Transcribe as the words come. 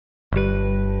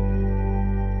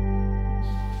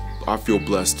I feel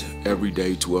blessed every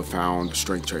day to have found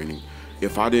strength training.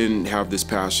 If I didn't have this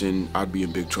passion, I'd be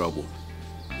in big trouble.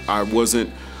 I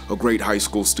wasn't a great high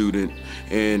school student,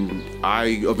 and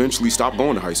I eventually stopped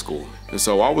going to high school. And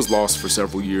so I was lost for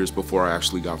several years before I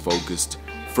actually got focused.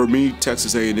 For me,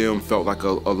 Texas A&M felt like a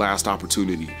last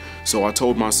opportunity. So I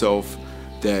told myself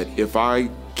that if I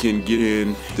can get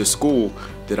in this school,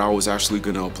 that I was actually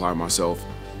gonna apply myself.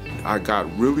 I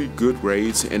got really good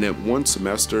grades, and at one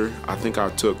semester, I think I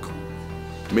took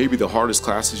maybe the hardest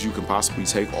classes you can possibly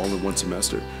take all in one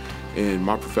semester. And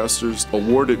my professors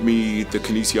awarded me the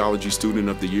Kinesiology Student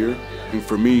of the Year. And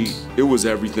for me, it was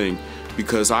everything,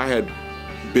 because I had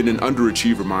been an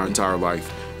underachiever my entire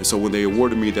life. And so when they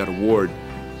awarded me that award,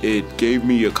 it gave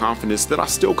me a confidence that I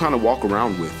still kind of walk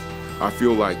around with. I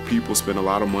feel like people spend a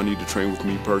lot of money to train with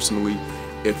me personally.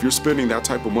 If you're spending that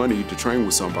type of money to train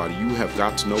with somebody, you have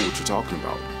got to know what you're talking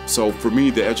about. So for me,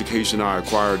 the education I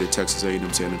acquired at Texas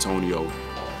A&M San Antonio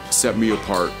set me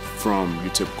apart from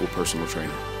your typical personal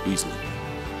trainer, easily.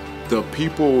 The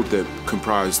people that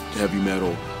comprise heavy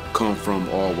metal come from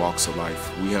all walks of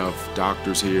life. We have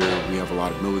doctors here, we have a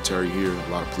lot of military here, a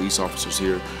lot of police officers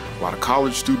here, a lot of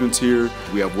college students here.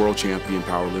 We have world champion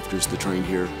powerlifters that train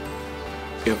here.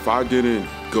 If I didn't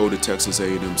go to Texas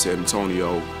A&M San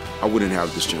Antonio, I wouldn't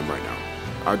have this gym right now.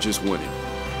 I just wouldn't.